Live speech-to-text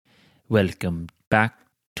Welcome back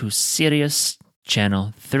to Sirius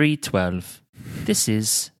Channel 312. This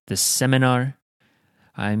is The Seminar.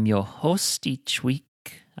 I'm your host each week.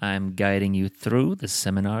 I'm guiding you through the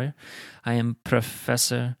seminar. I am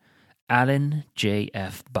Professor Alan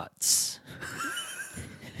J.F. Butts.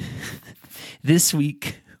 This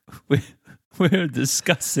week, we're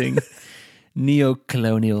discussing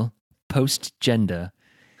neo-colonial, post-gender,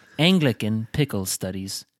 Anglican pickle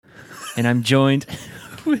studies. And I'm joined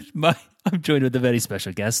with a very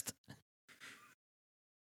special guest.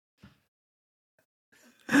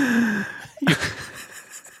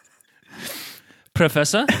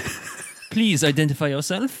 Professor, please identify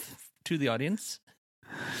yourself to the audience.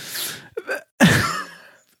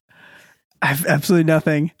 I have absolutely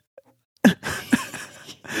nothing.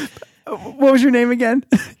 What was your name again?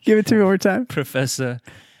 Give it to me one more time. Professor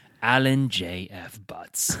Alan J.F.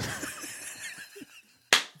 Butts.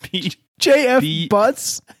 J.F.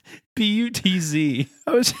 Butts? B-U-T-Z.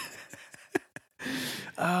 I was...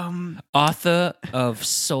 Author of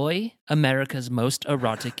Soy, America's Most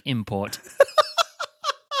Erotic Import.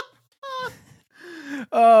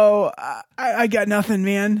 Oh, I got nothing,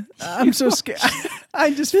 man. I'm so scared.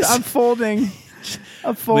 I'm folding.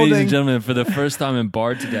 I'm folding. Ladies and gentlemen, for the first time in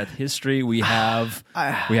Barred to Death history, we have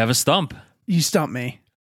a stump. You stumped me.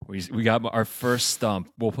 We got our first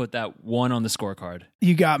stump. We'll put that one on the scorecard.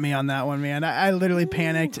 You got me on that one, man. I literally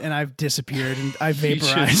panicked and I've disappeared and I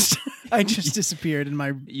vaporized. I just disappeared in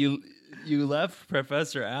my... You left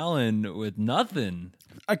Professor Allen with nothing.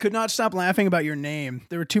 I could not stop laughing about your name.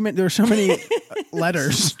 There were so many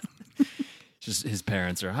letters. Just his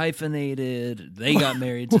parents are hyphenated. They got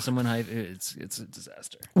married to someone It's a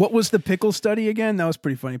disaster. What was the pickle study again? That was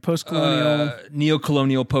pretty funny. Post-colonial,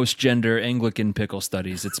 neo-colonial, post-gender Anglican pickle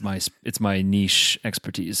studies. It's my niche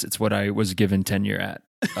expertise. It's what I was given tenure at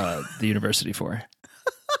the university for.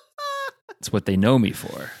 It's what they know me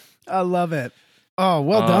for. I love it. Oh,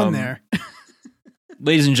 well done there.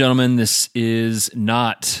 Ladies and gentlemen, this is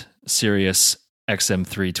not Sirius XM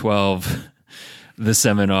 312, the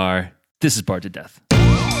seminar. This is Barred to Death.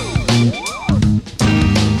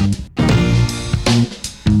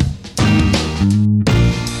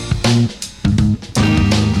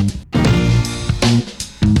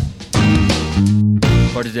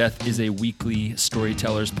 Barred to Death is a weekly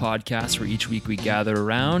storytellers podcast where each week we gather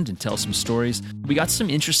around and tell some stories. We got some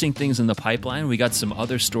interesting things in the pipeline. We got some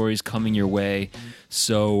other stories coming your way.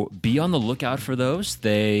 So be on the lookout for those.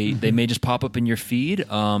 They may just pop up in your feed.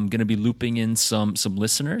 I'm going to be looping in some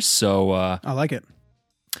listeners. So I like it.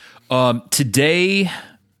 Today,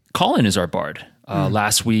 Colin is our bard.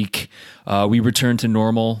 Last week, we returned to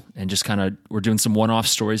normal and just we're doing some one-off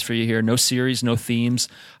stories for you here. No series, no themes.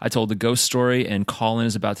 I told the ghost story, and Colin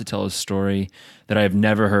is about to tell a story that I have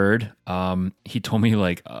never heard. He told me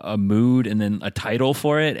like a mood and then a title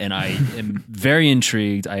for it, and I am very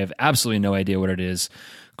intrigued. I have absolutely no idea what it is.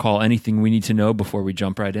 Call, anything we need to know before we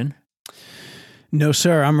jump right in? No,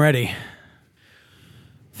 sir. I'm ready.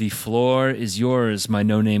 The floor is yours, my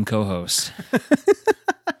no-name co-host.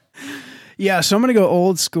 Yeah, so I'm going to go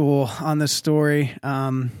old school on this story.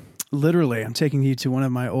 Literally, I'm taking you to one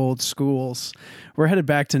of my old schools. We're headed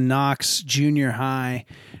back to Knox Junior High.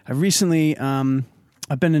 I've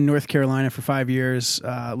been in North Carolina for 5 years.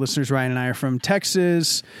 Listeners, Ryan and I are from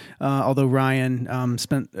Texas, although Ryan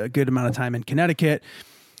spent a good amount of time in Connecticut.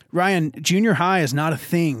 Ryan, junior high is not a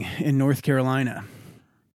thing in North Carolina.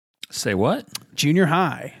 Say what? Junior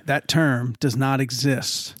high, that term does not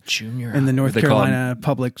exist in the North They Carolina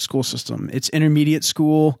public school system. It's intermediate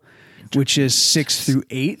school, which is 6th through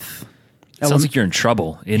 8th. Sounds like you're in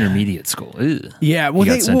trouble. Intermediate school. Ew. Yeah, well,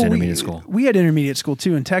 you got sent to intermediate school. We had intermediate school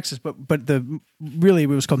too in Texas, but it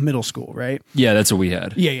was called middle school, right? Yeah, that's what we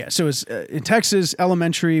had. Yeah. So it's in Texas,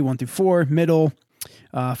 elementary 1 through 4, middle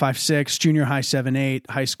 5, 6, junior high 7, 8,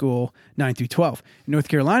 high school 9 through 12. In North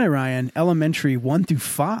Carolina, Ryan, elementary 1 through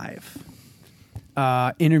 5,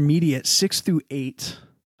 intermediate 6 through 8,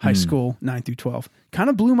 high school 9 through 12. Kind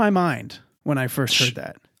of blew my mind when I first heard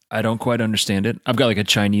that. I don't quite understand it. I've got like a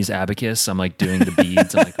Chinese abacus. I'm like doing the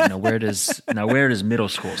beads. I'm like, where does middle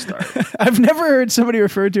school start? I've never heard somebody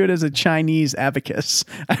refer to it as a Chinese abacus.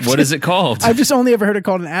 What is it called? I've just only ever heard it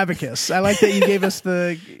called an abacus. I like that you gave us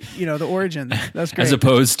the origin. That's great. As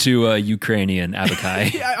opposed to Ukrainian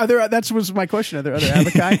abaci. Yeah, that was my question. Are there other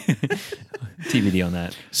abaci? TBD on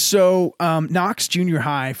that. So Knox Junior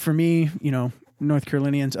High, for me, North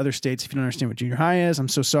Carolinians, other states, if you don't understand what junior high is, I'm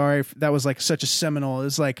so sorry. That was like such a seminal. It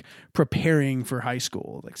was like preparing for high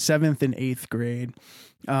school, like 7th and 8th grade.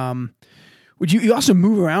 You also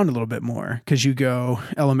move around a little bit more because you go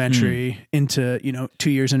elementary into,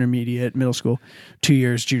 2 years intermediate, middle school, 2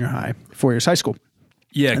 years junior high, 4 years high school.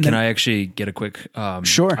 Yeah. Can I actually get a quick?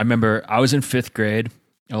 Sure. I remember I was in 5th grade,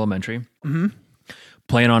 elementary,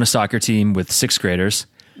 playing on a soccer team with 6th graders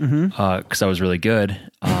because I was really good.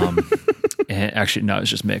 And actually, no, it was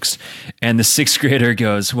just mixed. And the 6th grader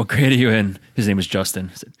goes, "What grade are you in?" His name was Justin.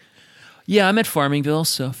 I said, "Yeah, I'm at Farmingville,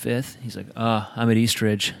 so 5th. He's like, "I'm at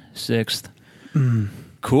Eastridge, 6th.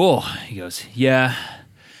 Cool." He goes, "Yeah,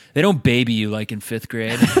 they don't baby you like in 5th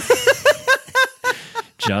grade."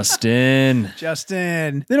 Justin,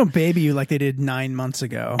 they don't baby you like they did 9 months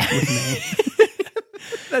ago with me.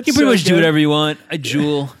 You pretty much do whatever you want. I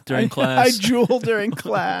drool during class. I drool during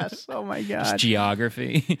class. Oh my God. It's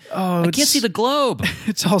geography. Oh, I can't see the globe.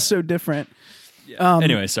 It's all so different.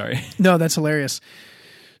 Anyway, sorry. No, that's hilarious.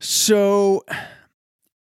 So,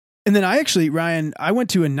 and then Ryan, I went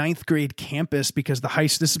to a 9th grade campus because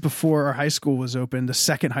this is before our high school was open. The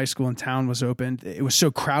second high school in town was opened. It was so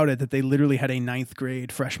crowded that they literally had a 9th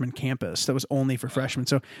grade freshman campus that was only for freshmen.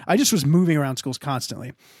 So I just was moving around schools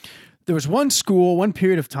constantly. There was one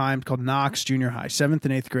period of time called Knox Junior High, 7th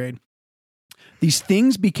and 8th grade. These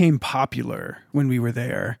things became popular when we were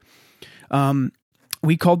there.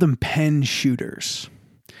 We called them pen shooters.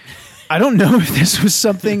 I don't know if this was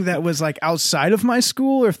something that was like outside of my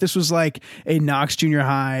school or if this was like a Knox Junior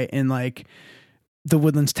High in like the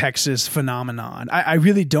Woodlands, Texas phenomenon. I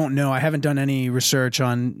really don't know. I haven't done any research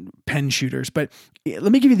on pen shooters, but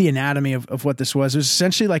let me give you the anatomy of what this was. It was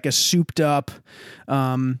essentially like a souped up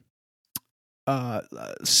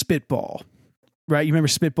spitball, right? You remember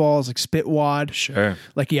spitballs, like spit wad? Sure.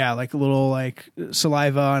 Like, yeah, like a little like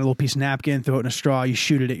saliva on a little piece of napkin, throw it in a straw, you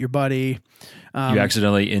shoot it at your buddy. You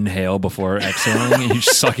accidentally inhale before exhaling and you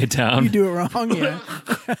just suck it down. You do it wrong, yeah.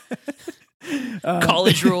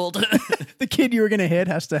 College ruled. The kid you were going to hit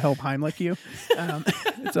has to help Heimlich you.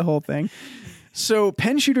 It's a whole thing. So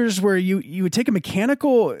pen shooters where you would take a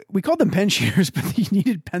mechanical, we called them pen shooters, but you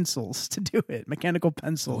needed pencils to do it. Mechanical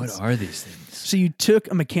pencils. What are these things? So you took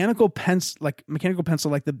a mechanical pencil, like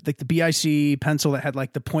the BIC pencil that had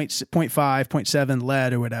like the 0.5, 0.7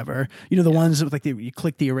 lead or whatever. You know, the ones with like you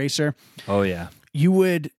click the eraser. Oh yeah. You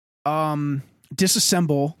would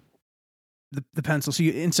disassemble the pencil. So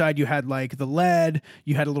inside you had like the lead,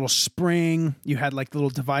 you had a little spring, you had like the little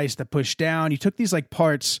device that pushed down. You took these like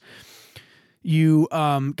parts. You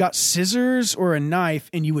got scissors or a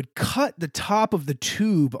knife and you would cut the top of the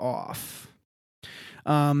tube off.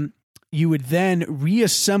 You would then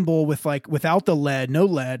reassemble with like, without the lead, no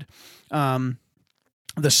lead, the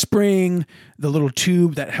spring, the little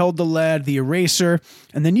tube that held the lead, the eraser,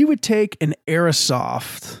 and then you would take an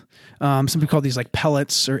Airsoft. Some people call these like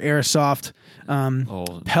pellets or Airsoft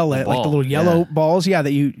pellet, like the little yellow balls. Yeah,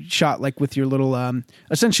 that you shot like with your little,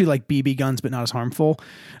 essentially like BB guns, but not as harmful.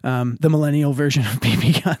 The millennial version of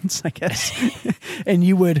BB guns, I guess. And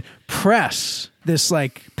you would press this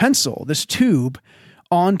like pencil, this tube,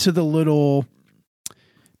 onto the little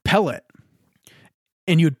pellet.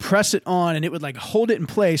 And you'd press it on and it would like hold it in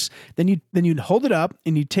place. Then you'd hold it up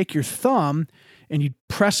and you'd take your thumb and you'd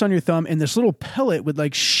press on your thumb and this little pellet would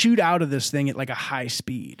like shoot out of this thing at like a high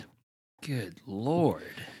speed. Good Lord.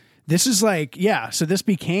 This is like, yeah. So this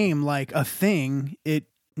became like a thing at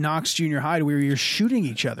Knox Junior High where you're shooting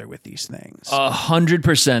each other with these things.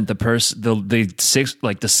 100%.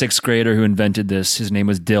 The sixth grader who invented this, his name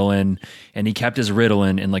was Dylan, and he kept his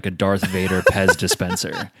Ritalin in like a Darth Vader Pez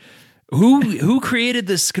dispenser. Who created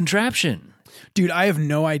this contraption? Dude, I have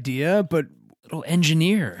no idea, but little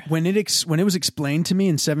engineer. When it was explained to me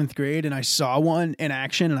in 7th grade and I saw one in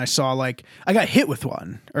action and I saw like I got hit with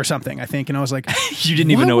one or something, I think, and I was like, you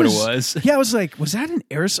didn't even know what it was. Yeah, I was like, was that an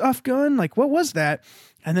airsoft gun? Like, what was that?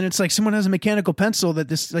 And then it's like someone has a mechanical pencil that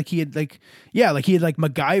this like he had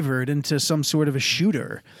MacGyvered into some sort of a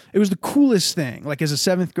shooter. It was the coolest thing. Like as a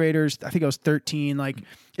 7th grader, I think I was 13, like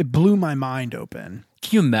it blew my mind open.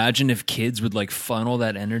 Can you imagine if kids would like funnel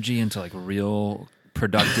that energy into like real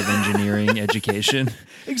productive engineering education?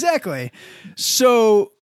 Exactly.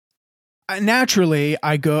 So naturally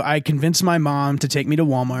I convince my mom to take me to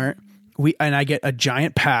Walmart. I get a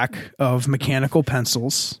giant pack of mechanical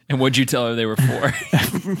pencils. And what'd you tell her they were for?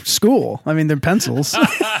 School. I mean, they're pencils.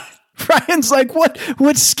 Brian's like,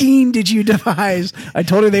 what scheme did you devise? I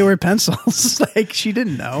told her they were pencils. Like we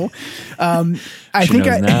didn't know.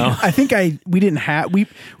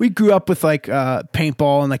 We grew up with like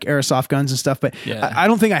paintball and like airsoft guns and stuff, but yeah. I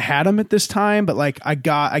don't think I had them at this time, but like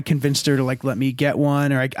I convinced her to like let me get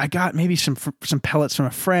one, or I got maybe some pellets from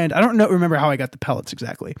a friend. I don't remember how I got the pellets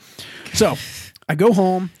exactly. So I go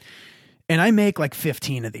home and I make like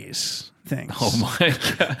 15 of these. things. Oh my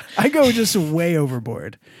God. I go just way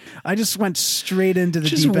overboard. I just went straight into the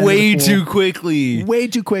Just deep end way of the pool. too quickly. Way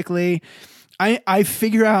too quickly. I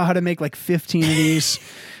figure out how to make like 15 of these.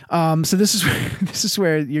 So this is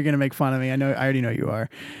where you're gonna make fun of me. I already know you are.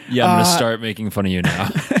 Yeah, I'm gonna start making fun of you now.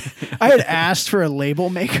 I had asked for a label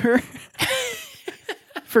maker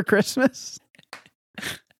for Christmas.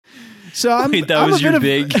 So Wait, that was your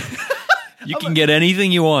big. You can get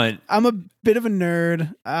anything you want. I'm a bit of a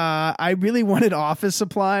nerd. I really wanted office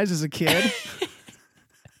supplies as a kid.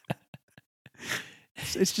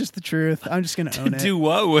 It's just the truth. I'm just gonna own it. Do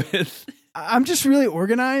what with? I'm just really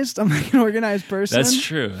organized. I'm like an organized person. That's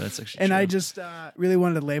true. That's actually and true. I just really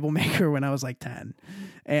wanted a label maker when I was like 10.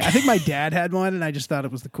 And I think my dad had one, and I just thought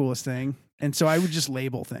it was the coolest thing. And so I would just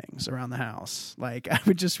label things around the house. Like I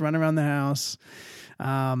would just run around the house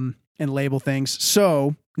and label things.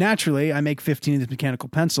 So naturally, I make 15 of these mechanical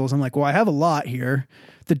pencils. I'm like, well, I have a lot here.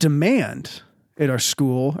 The demand at our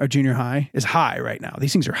school, our junior high, is high right now.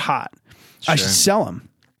 These things are hot. I should sell them.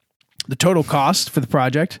 The total cost for the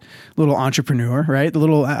project, little entrepreneur, right?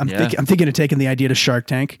 I'm thinking of taking the idea to Shark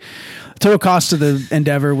Tank. The total cost of the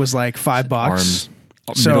endeavor was like $5.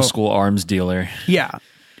 Middle school arms dealer. Yeah.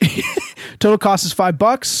 Total cost is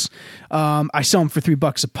 $5. I sell them for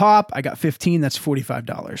 $3 a pop. I got 15. That's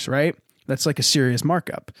 $45, right? That's like a serious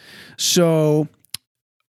markup. So,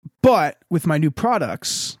 but with my new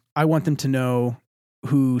products, I want them to know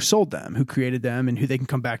who sold them, who created them, and who they can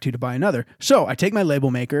come back to buy another. So I take my label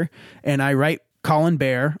maker and I write Colin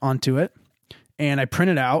Bear onto it, and I print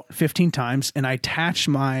it out 15 times, and I attach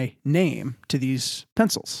my name to these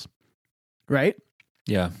pencils, right?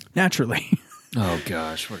 Yeah. Naturally. Oh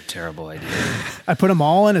gosh, what a terrible idea. I put them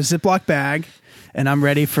all in a Ziploc bag, and I'm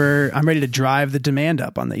ready to drive the demand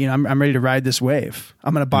up on the, I'm ready to ride this wave.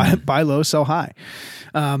 I'm going to buy low, sell high.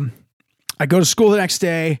 I go to school the next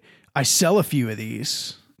day. I sell a few of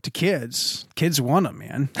these to kids. Kids want them,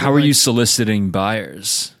 man. How are you soliciting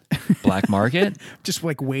buyers? Black market? Just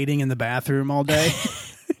like waiting in the bathroom all day.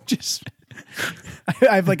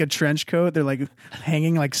 I have like a trench coat. They're like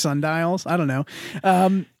hanging like sundials. I don't know.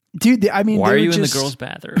 Dude, I mean, why are you in the girls'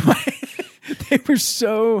 bathroom? They were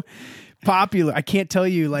so popular. I can't tell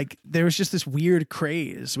you, like, there was just this weird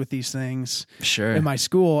craze with these things in my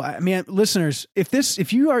school. I mean, listeners,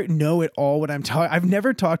 if you know it all what I'm talking, I've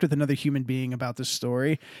never talked with another human being about this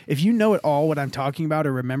story. If you know it all what I'm talking about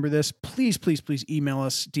or remember this, please email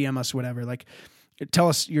us, DM us, whatever. Like, tell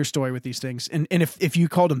us your story with these things. And if you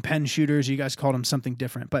called them pen shooters, you guys called them something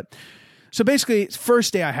different. But so basically,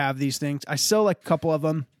 first day I have these things, I sell like a couple of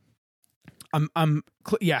them. How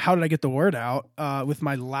did I get the word out? With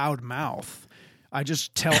my loud mouth. I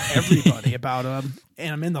just tell everybody about them,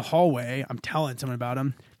 and I'm in the hallway. I'm telling someone about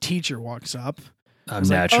them. Teacher walks up.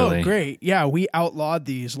 Naturally. Like, oh, great. Yeah, we outlawed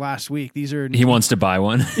these last week. These are... He wants to buy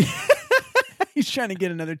one. He's trying to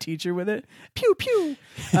get another teacher with it. Pew, pew.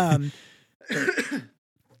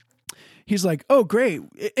 He's like, oh, great.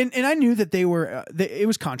 And I knew that they were, it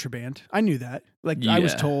was contraband. I knew that. Like, I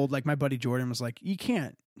was told, like, my buddy Jordan was like,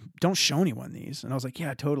 don't show anyone these. And I was like,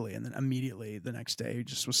 yeah, totally. And then immediately the next day, it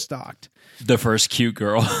just was stocked. The first cute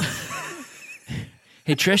girl.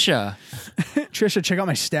 Hey, Trisha, check out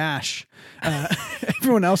my stash.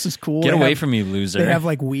 Everyone else is cool. Get away from me, loser. They have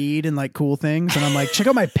like weed and like cool things. And I'm like, check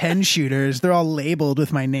out my pen shooters. They're all labeled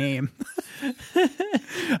with my name.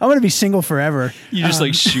 I'm going to be single forever. You just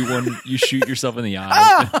like shoot one. You shoot yourself in the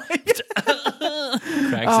eye.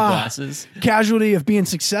 Cracks the glasses. Casualty of being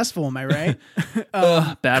successful. Am I right?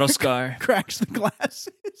 Battle scar. Cracks the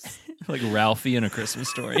glasses. Like Ralphie in A Christmas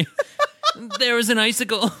Story. There was an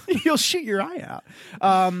icicle. You'll shoot your eye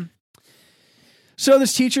out. So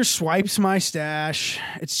this teacher swipes my stash.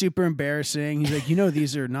 It's super embarrassing. He's like,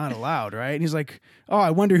 these are not allowed, right? And he's like, oh,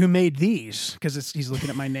 I wonder who made these, because he's looking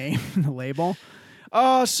at my name and the label.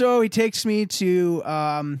 So he takes me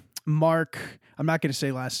to Mark. I'm not going to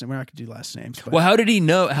say last name. We're not going to do last names. But well, how did he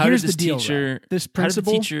know? How did this deal, teacher? Right? This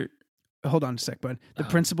principal. Hold on a sec, bud. The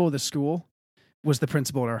principal of the school was the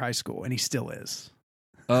principal at our high school, and he still is.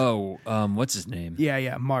 Oh, what's his name?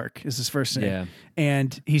 Yeah, Mark is his first name. Yeah.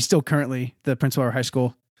 And he's still currently the principal of our high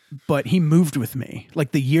school, but he moved with me.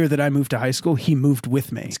 Like the year that I moved to high school, he moved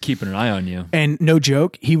with me. He's keeping an eye on you. And no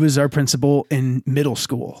joke, he was our principal in middle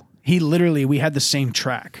school. We had the same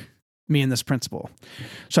track, me and this principal.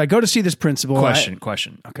 So I go to see this principal.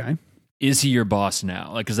 Question. Okay. Is he your boss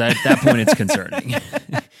now? Like, because at that point it's concerning.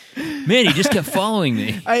 Man, he just kept following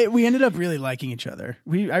me. We ended up really liking each other.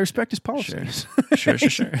 I respect his policies.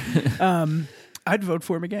 Sure. I'd vote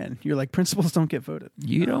for him again. You're like, principals don't get voted.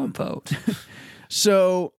 You don't vote.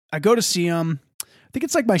 So I go to see him. think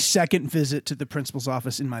it's like my second visit to the principal's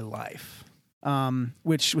office in my life,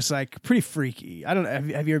 which was like pretty freaky. I don't know.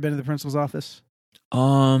 Have you ever been to the principal's office?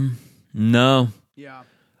 No. Yeah.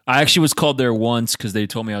 I actually was called there once because they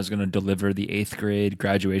told me I was going to deliver the 8th grade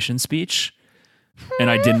graduation speech, and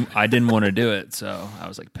I didn't want to do it, so I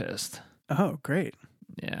was like pissed. Oh, great.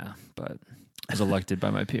 Yeah, but I was elected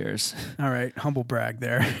by my peers. All right, humble brag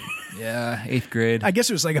there. Yeah, 8th grade. I guess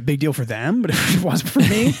it was like a big deal for them, but if it wasn't for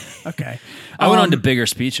me, okay. I went on to bigger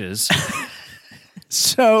speeches.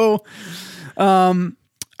 So,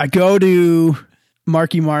 I go to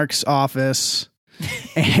Marky Mark's office,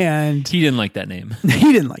 and He didn't like that name.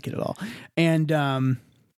 he didn't like it at all. And I'm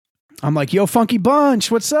like, "Yo, Funky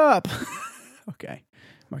Bunch, what's up?" Okay,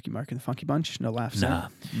 Marky Mark and the Funky Bunch, no laughs.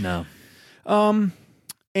 No.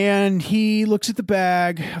 And he looks at the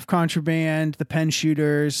bag of contraband, the pen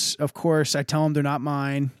shooters. Of course, I tell him they're not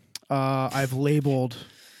mine. I've labeled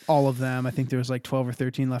all of them. I think there was like 12 or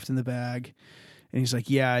 13 left in the bag. And he's like,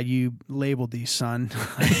 "Yeah, you labeled these, son."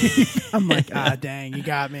 I'm like, dang, you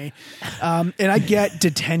got me. And I get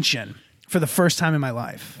detention for the first time in my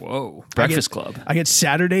life. Whoa. Breakfast Club. I get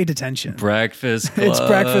Saturday detention. Breakfast Club. It's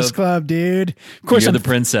Breakfast Club, dude. Of course, You're the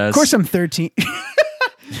princess. Of course, I'm 13.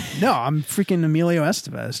 No, I'm freaking Emilio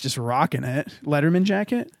Estevez, just rocking it. Letterman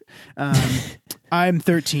jacket. I'm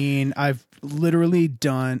 13. I've literally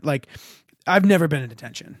done, like, I've never been in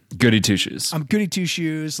detention. Goody two shoes. I'm goody two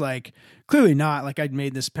shoes. Like, clearly not. Like, I'd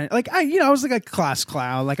made this pen. Like, I was like a class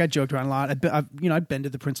clown. Like, I joked around a lot. I'd been to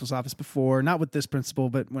the principal's office before, not with this principal,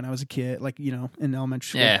 but when I was a kid, like, in elementary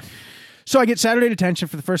school. Yeah. So I get Saturday detention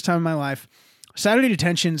for the first time in my life. Saturday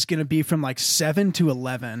detention is going to be from like 7 to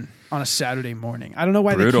 11 on a Saturday morning. I don't know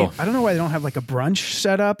why I don't know why they don't have like a brunch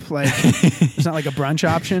set up. Like, it's not like a brunch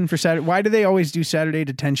option for Saturday. Why do they always do Saturday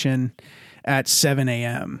detention at 7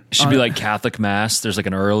 a.m.? It should be like Catholic Mass. There's like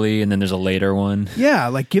an early and then there's a later one. Yeah,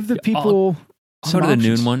 like give the people I'll go to the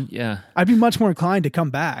noon one. Yeah. I'd be much more inclined to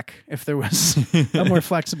come back if there was a more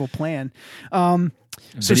flexible plan.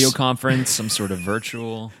 Video conference, some sort of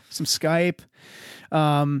virtual. Some Skype.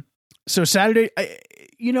 So Saturday,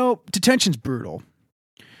 detention's brutal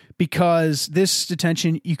because this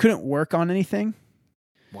detention, you couldn't work on anything.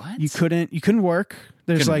 What? You couldn't work.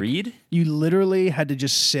 There's couldn't like, read? You literally had to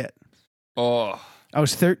just sit. Oh. I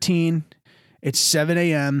was 13. It's 7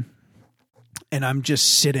 a.m. and I'm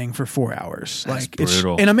just sitting for 4 hours. That's like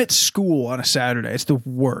brutal. And I'm at school on a Saturday. It's the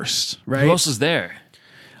worst, right? Who else is there?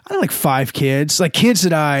 I had like 5 kids, like kids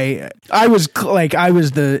that I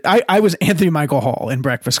was Anthony Michael Hall in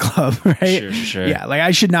Breakfast Club, right? Sure. Yeah. Like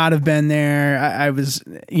I should not have been there. I was,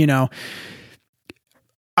 I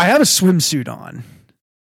have a swimsuit on.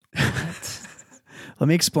 Let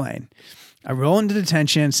me explain. I roll into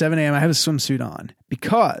detention, 7 a.m. I have a swimsuit on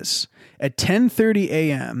because at 10:30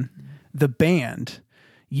 a.m., the band,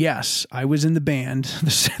 yes, I was in the band.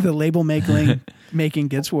 The label making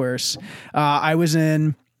gets worse.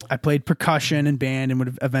 I played percussion and band and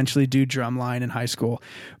would eventually do drumline in high school.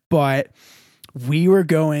 But we were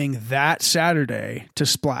going that Saturday to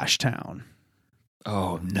Splashtown.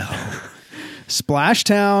 Oh, no.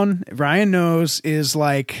 Splashtown, Ryan knows, is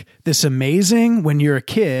like this amazing, when you're a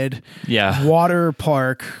kid, water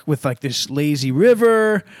park with like this lazy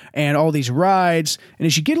river and all these rides. And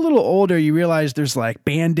as you get a little older, you realize there's like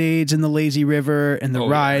Band-Aids in the lazy river and the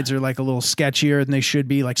rides are like a little sketchier than they should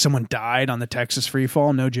be. Like someone died on the Texas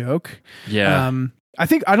Freefall, no joke. Yeah. I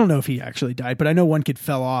don't know if he actually died, but I know one kid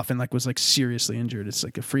fell off and like was like seriously injured. It's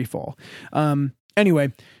like a free fall.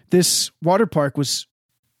 Anyway, this water park was,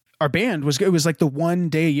 our band was, it was like the one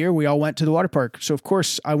day a year we all went to the water park. So of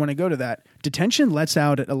course I want to go to that. Detention lets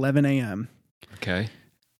out at 11 a.m. Okay.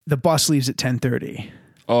 The bus leaves at 10:30.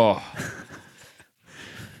 Oh.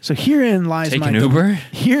 So herein lies Uber?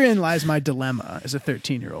 My dilemma as a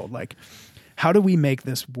 13-year-old. Like, how do we make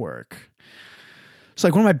this work? It's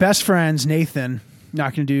like one of my best friends, Nathan,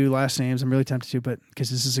 not going to do last names. I'm really tempted to, but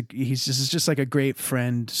because this is just like a great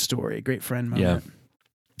friend story, great friend moment. Yeah.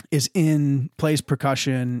 Plays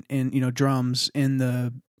percussion in, drums in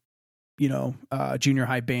the, junior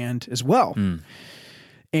high band as well. Mm.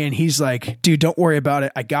 And he's like, "Dude, don't worry about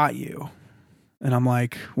it. I got you." And I'm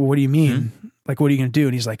like, "Well, what do you mean? Mm-hmm. Like, what are you going to do?"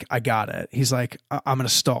 And he's like, "I got it." He's like, "I'm going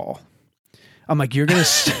to stall." I'm like, "You're going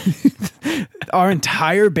to, our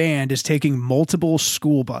entire band is taking multiple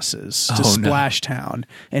school buses to Splashtown."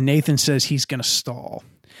 And Nathan says he's going to stall.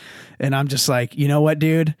 And I'm just like, "You know what,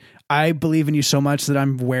 dude? I believe in you so much that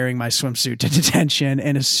I'm wearing my swimsuit to detention.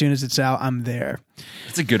 And as soon as it's out, I'm there."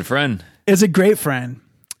 It's a good friend. It's a great friend.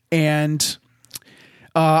 And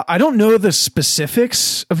I don't know the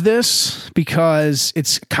specifics of this because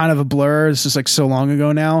it's kind of a blur. This is like so long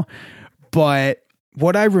ago now. But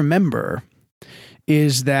what I remember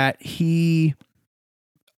is that he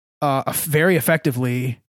very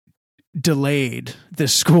effectively delayed the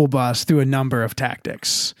school bus through a number of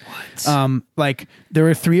tactics. What? Like there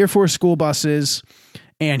were 3 or 4 school buses,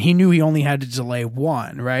 and he knew he only had to delay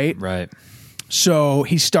one, right? Right. So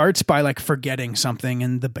he starts by like forgetting something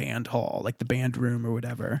in the band hall, like the band room or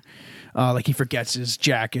whatever. Like he forgets his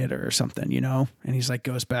jacket or something, and he's like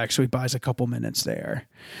goes back. So he buys a couple minutes there,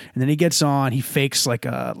 and then he gets on. He fakes like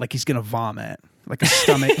he's gonna vomit, like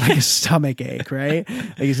a stomach ache, right?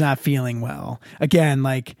 Like he's not feeling well. Again,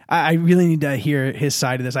 like I really need to hear his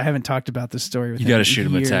side of this. I haven't talked about this story with him. You got to shoot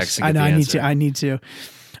him a text. To get the answer. I need to.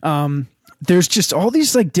 There's just all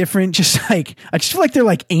these like different, just like, I just feel like they're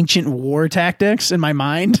like ancient war tactics in my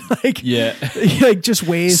mind. Like, yeah, like just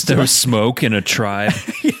ways to smoke in a tribe.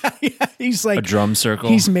 yeah. He's like a drum circle.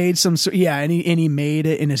 He's made some, and he made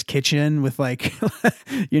it in his kitchen with like,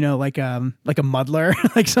 like a muddler,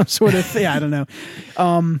 like some sort of thing. I don't know.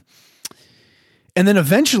 And then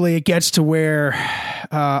eventually it gets to where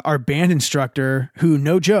our band instructor, who,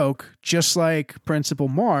 no joke, just like Principal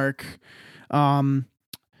Mark,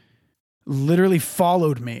 literally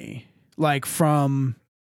followed me like from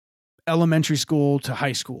elementary school to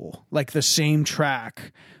high school, like the same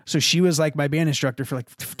track. So she was like my band instructor for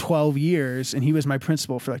like 12 years, and he was my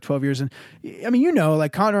principal for like 12 years. And I mean,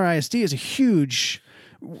 like Conroe ISD is a huge,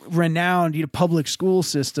 renowned, public school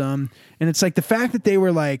system. And it's like the fact that they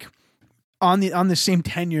were like on the same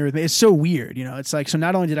tenure, it's so weird. It's like, so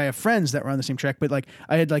not only did I have friends that were on the same track, but like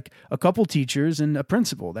I had like a couple teachers and a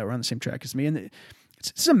principal that were on the same track as me. And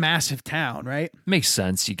it's a massive town, right? Makes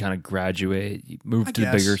sense. You kind of graduate, you move to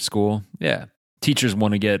the bigger school. Yeah. Teachers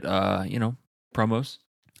want to get, promos.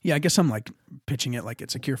 Yeah, I guess I'm like pitching it like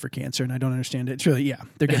it's a cure for cancer, and I don't understand it. It's really,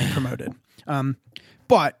 they're getting promoted.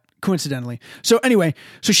 But coincidentally. So anyway,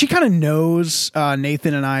 so she kind of knows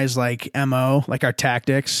Nathan and I's like MO, like our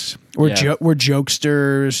tactics. We're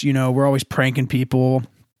jokesters, we're always pranking people.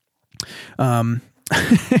 We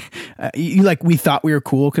thought we were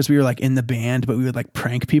cool because we were like in the band, but we would like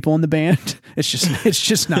prank people in the band. It's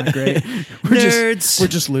just not great. We're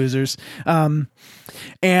just losers.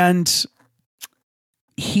 And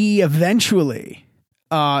he eventually,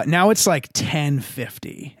 now it's like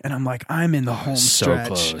 10:50, and I'm like, I'm in the home stretch.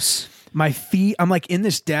 So close. My feet, I'm like in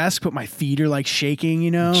this desk, but my feet are like shaking,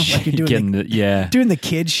 like you're doing doing the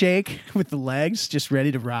kid shake with the legs, just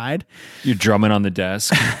ready to ride. You're drumming on the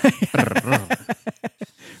desk.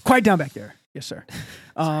 Quiet down back there. Yes, sir.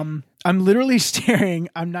 I'm literally staring.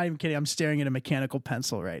 I'm not even kidding. I'm staring at a mechanical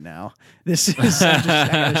pencil right now. This is, I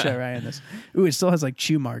gotta show Ryan this. Ooh, it still has like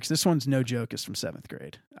chew marks. This one's no joke. It's from 7th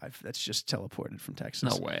grade. That's just teleported from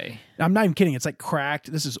Texas. No way. I'm not even kidding. It's like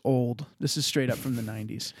cracked. This is old. This is straight up from the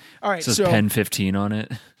 90s. All right. It says Pen 15 on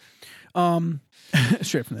it.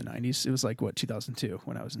 Straight from the 90s. It was like 2002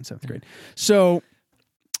 when I was in 7th grade. So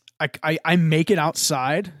I make it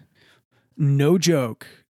outside. No joke.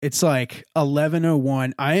 It's like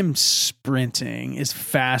 11:01. I am sprinting as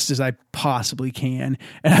fast as I possibly can,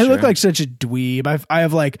 and I look like such a dweeb. I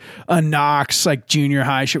have like a Knox like junior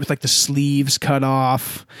high shirt with like the sleeves cut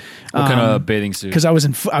off. What kind of bathing suit? Because I was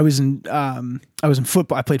in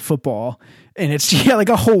football. I played football, and it's like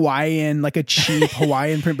a Hawaiian, like a cheap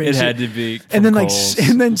Hawaiian print bathing suit. It had to be, and then Kohl's.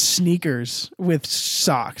 And then sneakers with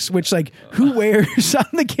socks. Which like who wears? I'm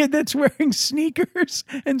the kid that's wearing sneakers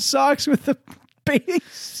and socks with the bathing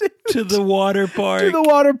suit to the water park.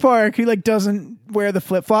 He like doesn't wear the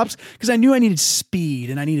flip-flops because I knew I needed speed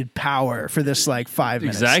and I needed power for this like 5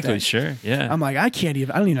 minutes. Exactly, sure. Yeah. I'm like, I don't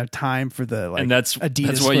even have time for the like, and that's Adidas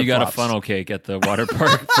that's why you got a funnel cake at the water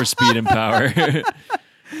park for speed and power.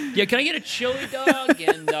 Yeah, can I get a chili dog?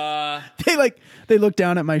 And they look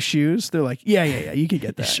down at my shoes. They're like, yeah, you can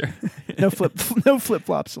get that. Sure. no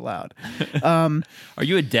flip-flops allowed. Are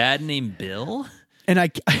you a dad named Bill? And I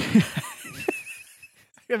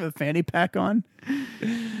have a fanny pack on.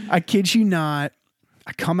 I kid you not.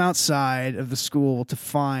 I come outside of the school to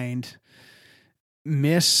find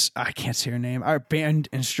I can't say her name, our band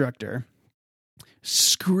instructor,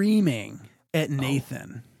 screaming at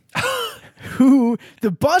Nathan. Who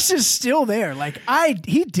the bus is still there. Like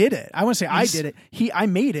he did it. I want to say I did it. I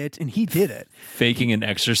made it and he did it. Faking an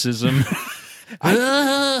exorcism.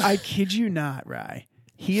 I kid you not, Rye.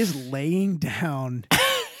 He is laying down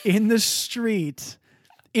in the street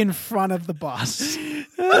in front of the bus.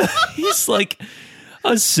 He's like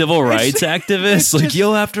a civil rights activist. Like,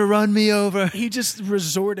 you'll have to run me over. He just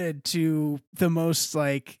resorted to the most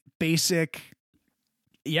like basic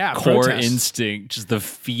Yeah, core protest. instinct, just the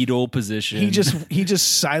fetal position. He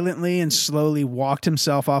just silently and slowly walked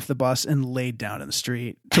himself off the bus and laid down in the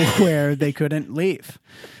street to where they couldn't leave.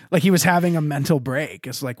 Like he was having a mental break,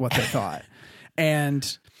 is like what they thought.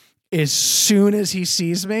 And as soon as he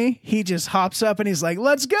sees me, he just hops up and he's like,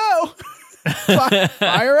 "Let's go.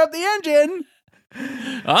 Fire up the engine."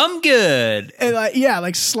 I'm good. And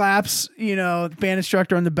like slaps, the band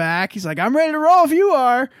instructor on the back. He's like, "I'm ready to roll if you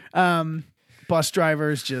are." Bus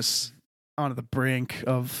driver's just on the brink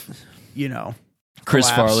of, Chris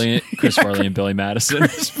collapse. Farley and Billy Madison.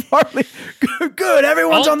 Chris Farley. Good.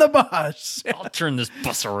 Everyone's on the bus. I'll turn this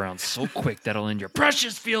bus around so quick that'll end your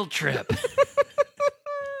precious field trip.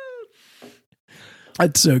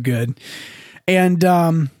 That's so good. And,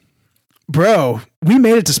 bro, we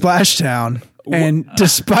made it to Splashtown. And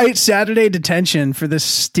despite Saturday detention for this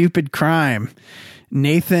stupid crime,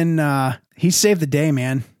 Nathan, he saved the day,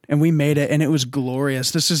 man. And we made it, and it was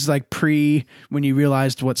glorious. This is like when you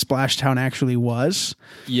realized what Splashtown actually was.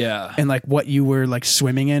 Yeah. And like what you were like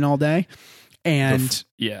swimming in all day. And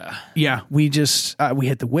we just, we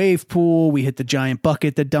hit the wave pool. We hit the giant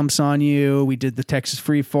bucket that dumps on you. We did the Texas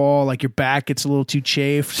free fall. Like your back gets a little too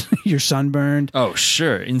chafed. You're sunburned. Oh,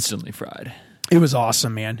 sure. Instantly fried. It was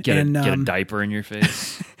awesome, man. Get a diaper in your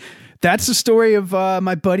face. That's the story of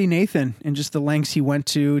my buddy Nathan and just the lengths he went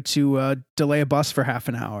to delay a bus for half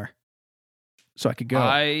an hour so I could go.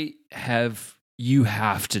 You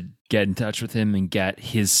have to get in touch with him and get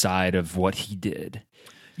his side of what he did.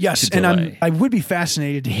 Yes, and I would be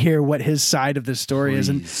fascinated to hear what his side of the story is,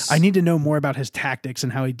 and I need to know more about his tactics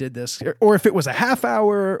and how he did this, or if it was a half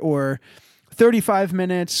hour or 35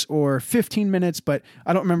 minutes or 15 minutes, but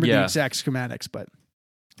I don't remember the exact schematics. But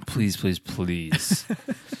please.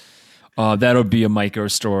 That'll be a micro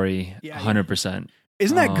story, 100%.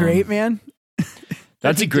 Isn't that great, man?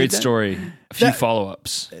 That's a great story. A few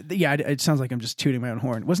follow-ups. Yeah, it sounds like I'm just tooting my own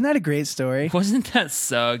horn. Wasn't that a great story? Wasn't that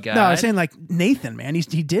so good? No, I was saying like Nathan, man, he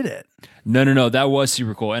did it. No, that was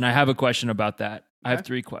super cool. And I have a question about that. I have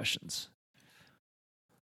 3 questions.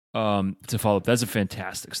 To follow up. That's a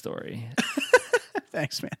fantastic story.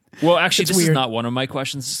 Thanks, man. Well, actually, this is not one of my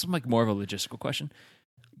questions. This is like more of a logistical question.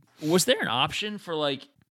 Was there an option for like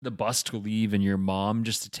the bus to leave and your mom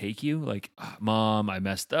just to take you? Like, Mom, I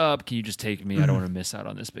messed up. Can you just take me? I don't want to miss out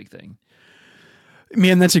on this big thing.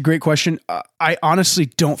 Man, that's a great question. I honestly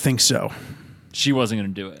don't think so. She wasn't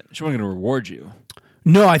going to do it. She wasn't going to reward you.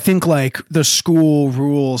 No, I think like the school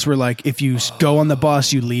rules were like, if you go on the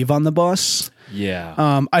bus, you leave on the bus.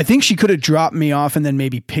 Yeah. I think she could have dropped me off and then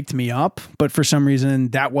maybe picked me up, but for some reason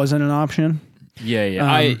that wasn't an option.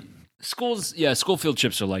 Yeah. School field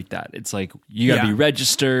trips are like that. It's like you got to be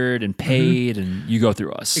registered and paid, and you go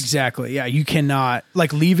through us. Exactly. Yeah, you cannot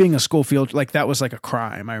like leaving a school field like that was like a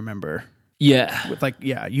crime. I remember. Yeah. With like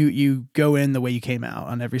you go in the way you came out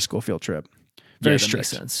on every school field trip. Very strict. Makes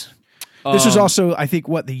sense. This was also I think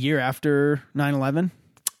the year after 9/11.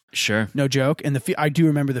 Sure. No joke. And I do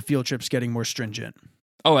remember the field trips getting more stringent.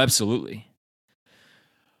 Oh, absolutely.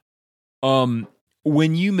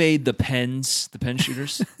 When you made the pen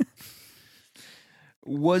shooters,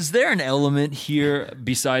 was there an element here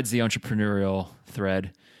besides the entrepreneurial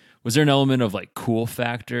thread? Was there an element of like cool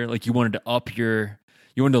factor? Like you wanted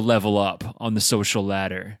to level up on the social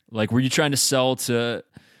ladder. Like, were you trying to sell to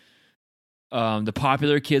the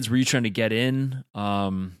popular kids? Were you trying to get in?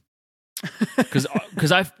 Because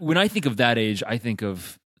when I think of that age, I think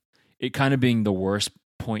of it kind of being the worst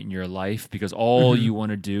point in your life because all you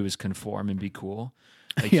want to do is conform and be cool.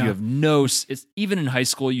 Like you have it's even in high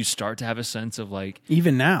school you start to have a sense of like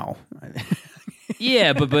even now.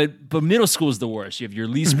 Yeah, but middle school is the worst. You have your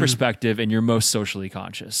least perspective and you're most socially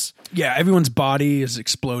conscious. Yeah, everyone's body is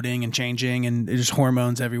exploding and changing and there's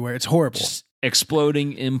hormones everywhere. It's horrible. Just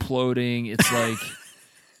exploding, imploding. It's like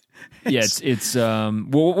it's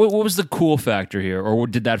what was the cool factor here, or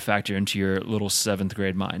did that factor into your little 7th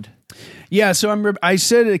grade mind? Yeah, so I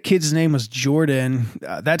said a kid's name was Jordan.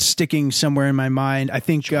 That's sticking somewhere in my mind. I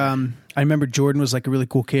think I remember Jordan was like a really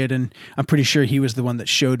cool kid, and I'm pretty sure he was the one that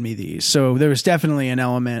showed me these. So there was definitely an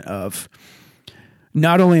element of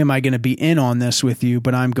not only am I going to be in on this with you,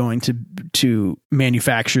 but I'm going to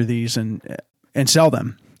manufacture these and sell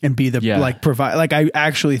them and be the provide. Like I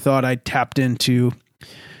actually thought I tapped into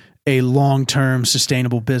a long-term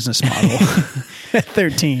sustainable business model at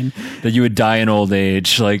 13. That you would die in old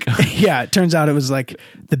age. Like, yeah, it turns out it was like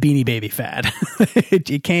the Beanie Baby fad.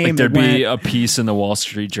 it came. Like there'd be a piece in the Wall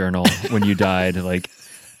Street Journal when you died, like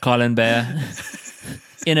Colin Bear,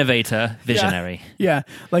 innovator, visionary. Yeah.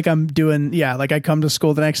 Like I'm doing, like I come to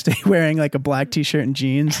school the next day wearing like a black t-shirt and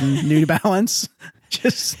jeans and New Balance.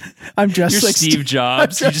 I'm dressed You're like Steve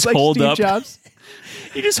Jobs. You just hold Steve up. Jobs.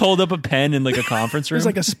 You just hold up a pen in like a conference room. There's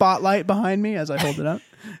like a spotlight behind me as I hold it up.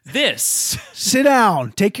 This. Sit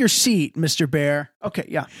down. Take your seat, Mr. Bear. Okay,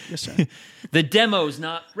 yeah. Yes, sir. The demo's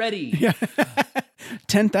not ready. Yeah.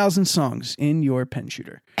 10,000 songs in your pen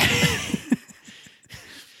shooter.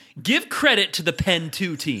 Give credit to the Pen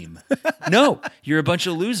 2 team. No, you're a bunch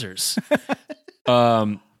of losers.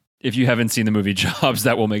 If you haven't seen the movie Jobs,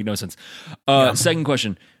 that will make no sense. Second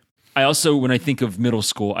question. I also, when I think of middle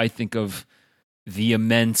school, I think of the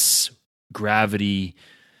immense gravity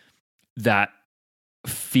that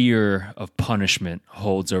fear of punishment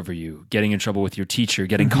holds over you. Getting in trouble with your teacher,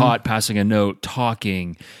 getting caught passing a note,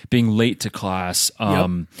 talking, being late to class,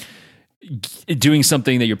 doing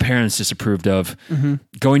something that your parents disapproved of.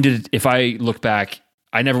 Going to, if I look back,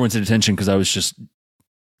 I never went to detention because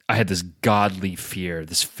I had this godly fear,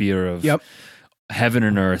 this fear of heaven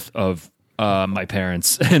and earth of my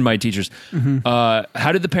parents and my teachers.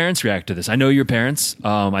 How did the parents react to this? I know your parents.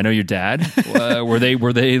 I know your dad. Were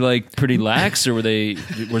they like pretty lax, or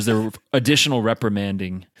was there additional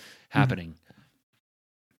reprimanding happening?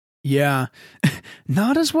 Yeah,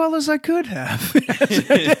 not as well as I could have.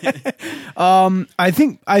 I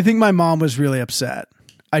think my mom was really upset.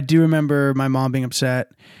 I do remember my mom being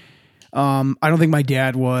upset. I don't think my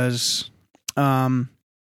dad was. I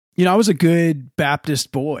was a good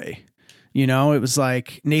Baptist boy. It was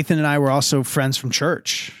like Nathan and I were also friends from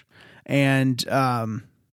church. And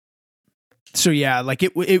so, yeah, like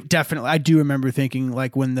it definitely, I do remember thinking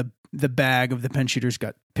like when the bag of the pen shooters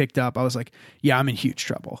got picked up, I was like, yeah, I'm in huge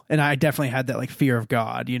trouble. And I definitely had that like fear of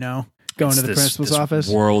God, going to the principal's office.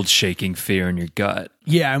 World shaking fear in your gut.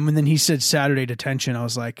 Yeah. And then he said Saturday detention, I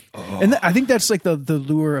was like, and I think that's like the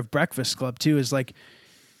lure of Breakfast Club too, is like,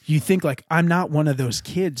 you think like, I'm not one of those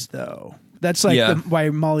kids though. That's like why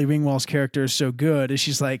Molly Ringwald's character is so good, is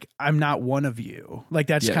she's like, I'm not one of you. Like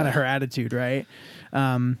that's kind of her attitude. Right.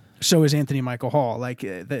 So is Anthony Michael Hall, like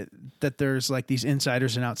that there's like these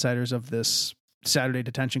insiders and outsiders of this Saturday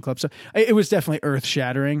detention club. So it was definitely earth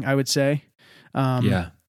shattering, I would say.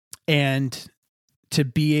 And to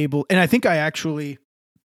be able, and I think I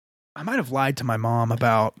might have lied to my mom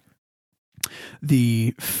about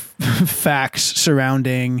the facts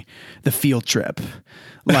surrounding the field trip.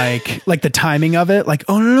 Like the timing of it, like,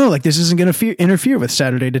 oh no, like this isn't going to interfere with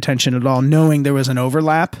Saturday detention at all, knowing there was an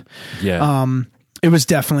overlap. Yeah. It was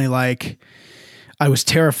definitely like, I was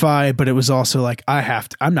terrified, but it was also like,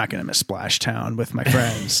 I'm not going to miss Splash Town with my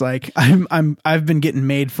friends. Like I've been getting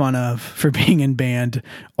made fun of for being in band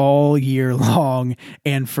all year long.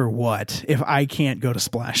 And for what, if I can't go to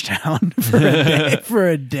Splash Town for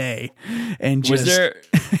a day and just,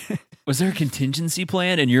 was there a contingency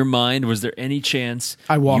plan in your mind? Was there any chance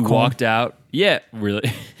you walked out? Yeah,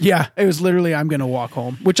 really? Yeah, it was literally, I'm going to walk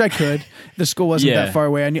home, which I could. The school wasn't that far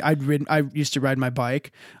away. I used to ride my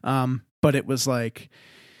bike, but it was like,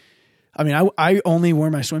 I mean, I only wore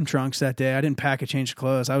my swim trunks that day. I didn't pack a change of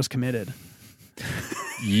clothes. I was committed.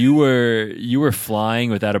 You were flying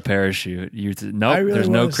without a parachute. There's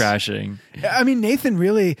no crashing. I mean, Nathan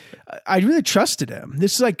I really trusted him.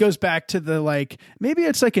 This like goes back to the like, maybe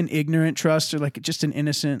it's like an ignorant trust or like just an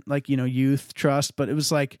innocent, like, youth trust. But it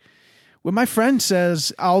was like, when my friend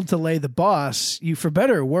says, I'll delay the bus, you, for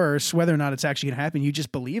better or worse, whether or not it's actually going to happen, you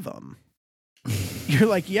just believe him. You're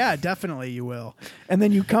like, yeah, definitely you will. And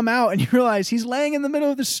then you come out and you realize he's laying in the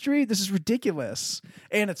middle of the street. This is ridiculous.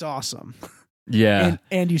 And it's awesome. Yeah.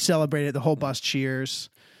 And you celebrate it. The whole bus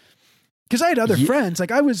cheers. Because I had other friends.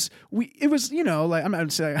 Like it was, like I'm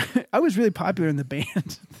not saying I was really popular in the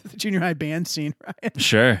band, the junior high band scene, right?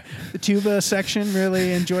 Sure. The tuba section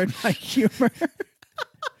really enjoyed my humor.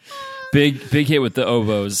 Big hit with the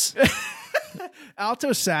oboes. Alto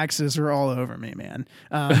saxes were all over me, man.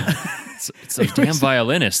 It's a damn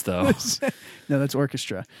violinist, though. No, that's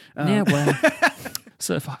orchestra. Yeah, well, it's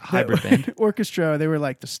a hybrid band. Orchestra, they were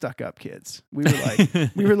like the stuck-up kids. We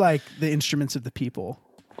were like the instruments of the people.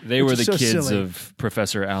 They were the kids of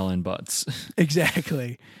Professor Alan Butts.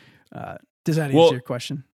 Exactly. Does that answer your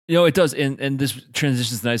question? It does, and this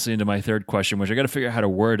transitions nicely into my third question, which I got to figure out how to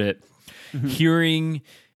word it. Mm-hmm. Hearing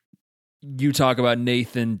you talk about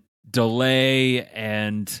Nathan delay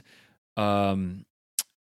and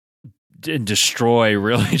destroy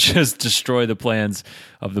the plans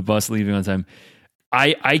of the bus leaving on time.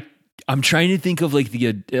 I'm trying to think of like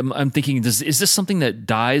I'm thinking, is this something that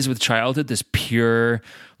dies with childhood? This pure,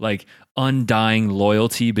 like undying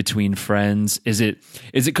loyalty between friends? Is it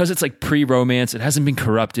because it's like pre-romance? It hasn't been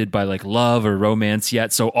corrupted by like love or romance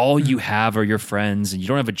yet. So all you have are your friends and you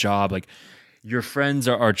don't have a job. Like, your friends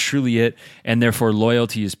are truly it, and therefore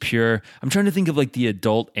loyalty is pure. I'm trying to think of like the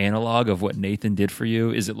adult analog of what Nathan did for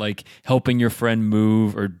you. Is it like helping your friend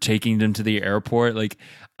move or taking them to the airport? Like,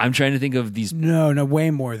 I'm trying to think of these. No,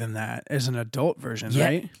 way more than that as an adult version,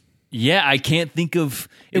 right? Yeah, I can't think of.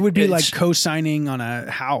 It would be like co-signing on a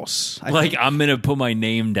house. I think. I'm going to put my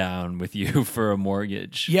name down with you for a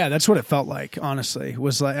mortgage. Yeah, that's what it felt like, honestly.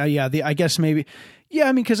 Was like, I guess maybe, yeah,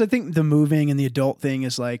 I mean, because I think the moving and the adult thing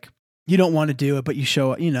is like, you don't want to do it, but you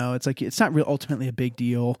show it, it's like, it's not real ultimately a big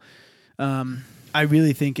deal. I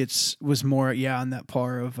really think was more, on that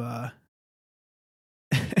part of,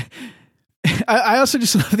 I also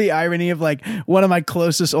just love the irony of like one of my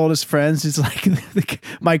closest, oldest friends is like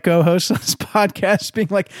my co-host on this podcast being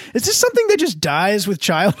like, is this something that just dies with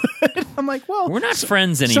childhood? I'm like, well, we're not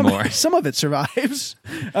friends anymore. Some of it survives.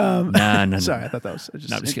 No. Sorry, I thought that was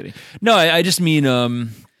just kidding. No, I just mean,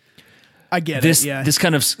 I get this, it. Yeah. This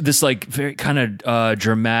kind of, this like very kind of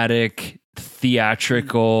dramatic,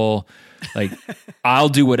 theatrical, like I'll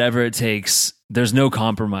do whatever it takes. There's no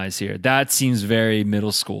compromise here. That seems very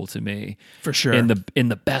middle school to me, for sure, in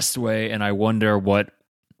the best way. And I wonder what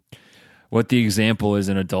the example is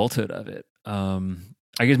in adulthood of it.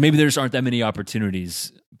 I guess maybe there just aren't that many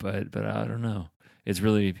opportunities, but I don't know. It's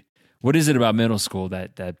really, what is it about middle school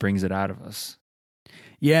that brings it out of us?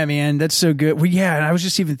 Yeah, man, that's so good. Well, yeah, and I was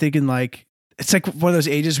just even thinking like, it's like one of those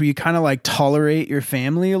ages where you kind of like tolerate your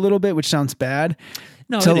family a little bit, which sounds bad.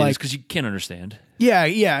 No, it is because you can't understand. Yeah.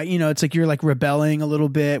 It's like you're like rebelling a little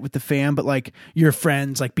bit with the fam, but like your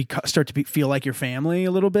friends like start to feel like your family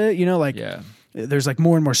a little bit. There's like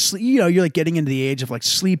more and more sleep. You're like getting into the age of like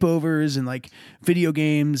sleepovers and like video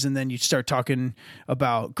games, and then you start talking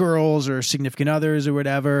about girls or significant others or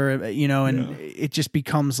whatever. And it just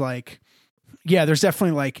becomes like. Yeah, there's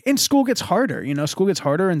definitely like, and school gets harder,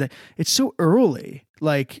 and it's so early,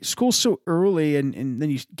 like school's so early and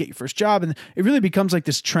then you get your first job and it really becomes like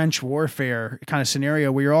this trench warfare kind of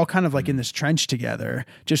scenario where you're all kind of like in this trench together,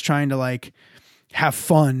 just trying to like have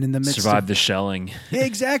fun in the midst survive the shelling.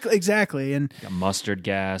 Exactly. And got mustard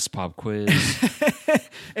gas, pop quiz.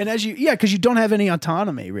 And because you don't have any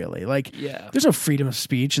autonomy really. Like there's no freedom of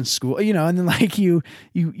speech in school, and then like you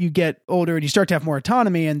get older and you start to have more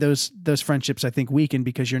autonomy, and those friendships I think weaken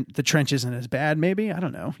because the trench isn't as bad, maybe. I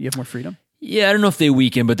don't know. You have more freedom. Yeah, I don't know if they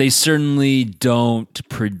weaken, but they certainly don't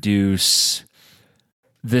produce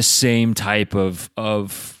the same type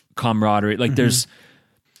of camaraderie. Like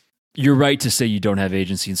you're right to say you don't have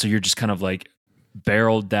agency, and so you're just kind of like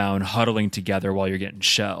barreled down, huddling together while you're getting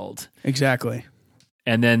shelled. Exactly.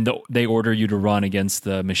 And then they order you to run against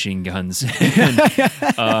the machine guns,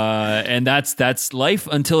 and that's life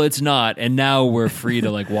until it's not. And now we're free to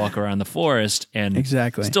like walk around the forest and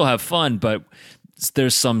still have fun, but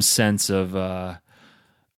there's some sense of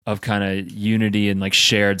kind of unity and like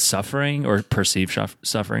shared suffering or perceived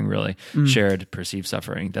suffering, really shared perceived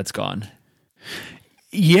suffering that's gone.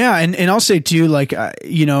 Yeah, and I'll say too, like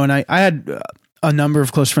and I had a number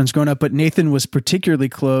of close friends growing up, but Nathan was particularly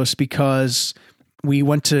close because we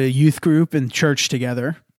went to youth group and church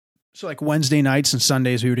together. So like Wednesday nights and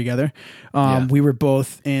Sundays we were together. We were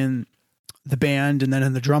both in the band and then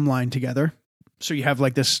in the drum line together. So you have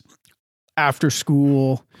like this after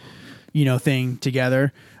school, thing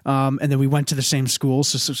together. And then we went to the same school.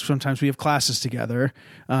 So sometimes we have classes together.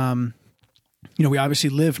 We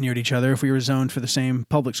obviously lived near each other if we were zoned for the same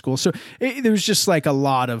public school. So there was just like a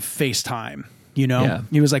lot of FaceTime,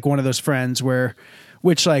 He was like one of those friends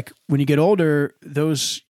which like when you get older,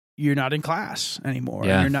 you're not in class anymore.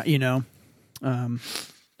 Yeah. You're not,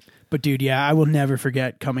 but dude, I will never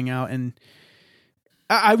forget coming out, and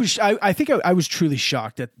I think I was truly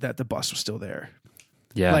shocked that the bus was still there.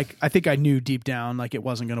 Yeah. Like I think I knew deep down, like it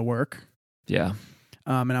wasn't going to work. Yeah.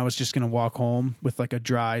 And I was just going to walk home with like a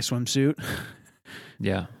dry swimsuit.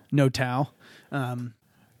 Yeah. No towel.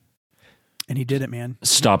 And he did it, man.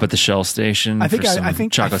 Stop at the Shell station. I think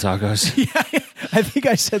chocolate tacos. Yeah, I think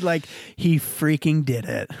I said like he freaking did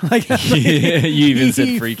it. Like you even said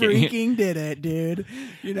freaking. He freaking did it, dude.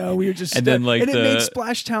 We were just and then like it made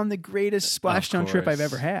Splashtown the greatest Splashtown trip I've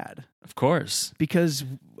ever had. Of course, because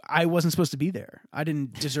I wasn't supposed to be there. I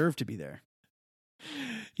didn't deserve to be there.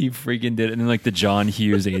 He freaking did it, and then like the John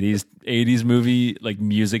Hughes '80s movie like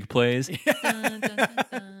music plays.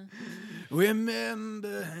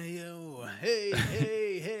 Remember you, hey,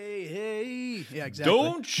 hey, hey, hey. Yeah, exactly.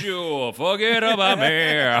 Don't you forget about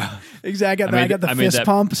me. Exactly. I got the fist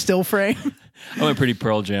pump still frame. I went pretty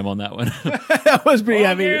Pearl Jam on that one. That was pretty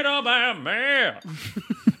heavy. Forget about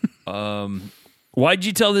me. Why'd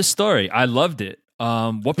you tell this story? I loved it.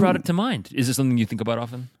 What brought it to mind? Is it something you think about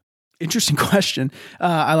often? Interesting question.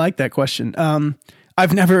 I like that question.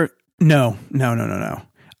 I've never, no.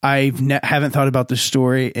 I haven't thought about this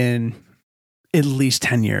story in at least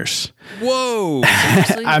 10 years. Whoa.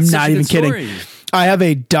 I'm not even kidding. I have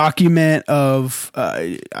a document of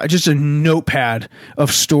just a notepad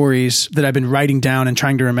of stories that I've been writing down and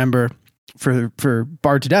trying to remember for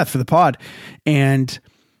Barred to Death, for the pod. And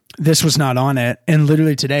this was not on it. And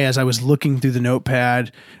literally today, as I was looking through the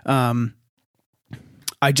notepad,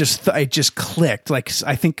 I just clicked. Like,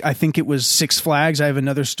 I think it was Six Flags. I have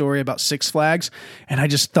another story about Six Flags. And I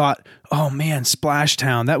just thought, oh man, Splash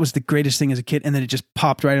Town. That was the greatest thing as a kid. And then it just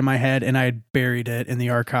popped right in my head and I had buried it in the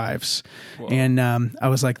archives. Whoa. And I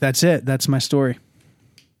was like, that's it. That's my story.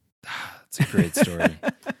 It's a great story.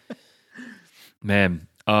 Man.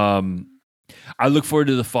 I look forward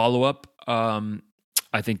to the follow-up.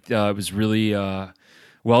 I think it was really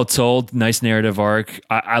well told, nice narrative arc.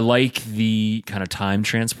 I like the kind of time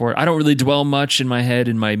transport. I don't really dwell much in my head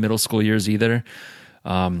in my middle school years either.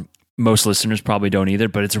 Most listeners probably don't either,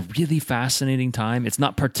 but it's a really fascinating time. It's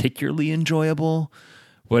not particularly enjoyable,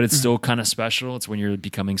 but it's still kind of special. It's when you're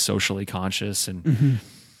becoming socially conscious and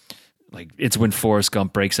like it's when Forrest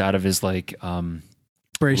Gump breaks out of his like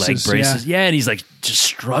braces. Yeah, and he's like just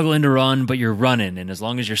struggling to run, but you're running. And as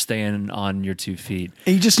long as you're staying on your 2 feet.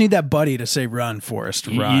 And you just need that buddy to say run, Forrest,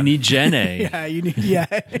 run. You need Jenny.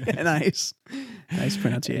 Nice. Nice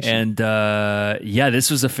pronunciation. And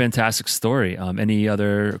this was a fantastic story. Any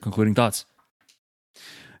other concluding thoughts?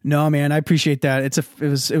 No, man, I appreciate that.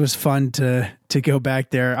 It was fun to go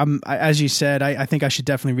back there. As you said, I think I should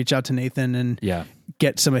definitely reach out to Nathan and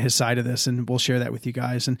get some of his side of this, and we'll share that with you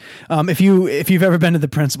guys. And if you've ever been to the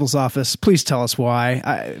principal's office, please tell us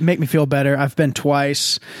why. Make me feel better. I've been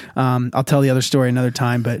twice. I'll tell the other story another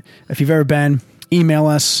time. But if you've ever been, email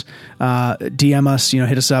us, DM us.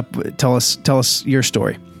 Hit us up. Tell us your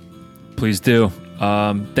story. Please do.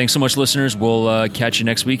 Thanks so much, listeners. We'll catch you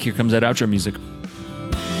next week. Here comes that outro music.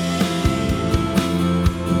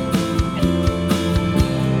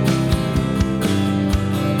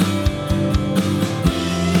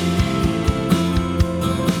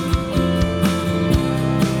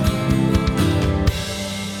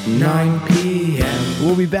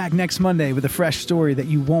 We'll be back next Monday with a fresh story that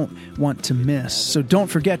you won't want to miss. So don't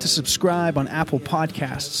forget to subscribe on Apple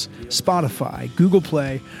Podcasts, Spotify, Google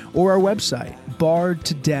Play, or our website,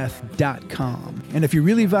 barredtodeath.com. And if you're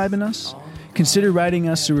really vibing us, consider writing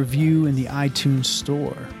us a review in the iTunes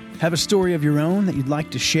store. Have a story of your own that you'd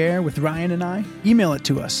like to share with Ryan and I? Email it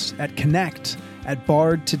to us at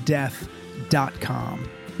connect@barredtodeath.com.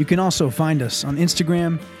 You can also find us on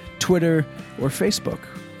Instagram, Twitter, or Facebook.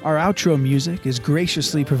 Our outro music is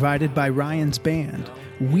graciously provided by Ryan's band,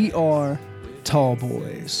 We Are Tall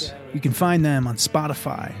Boys. You can find them on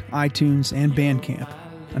Spotify, iTunes, and Bandcamp.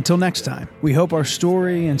 Until next time, we hope our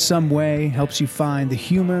story in some way helps you find the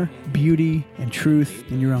humor, beauty, and truth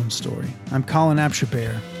in your own story. I'm Colin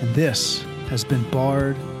Abshabear, and this has been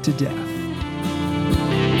Barred to Death.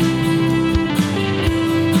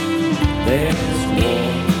 There's war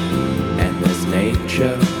and there's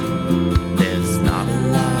nature. There's not a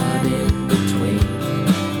lot in between.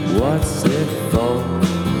 What's it for?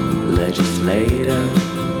 Legislator,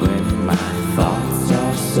 when my thoughts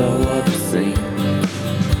are so obscene.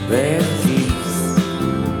 There's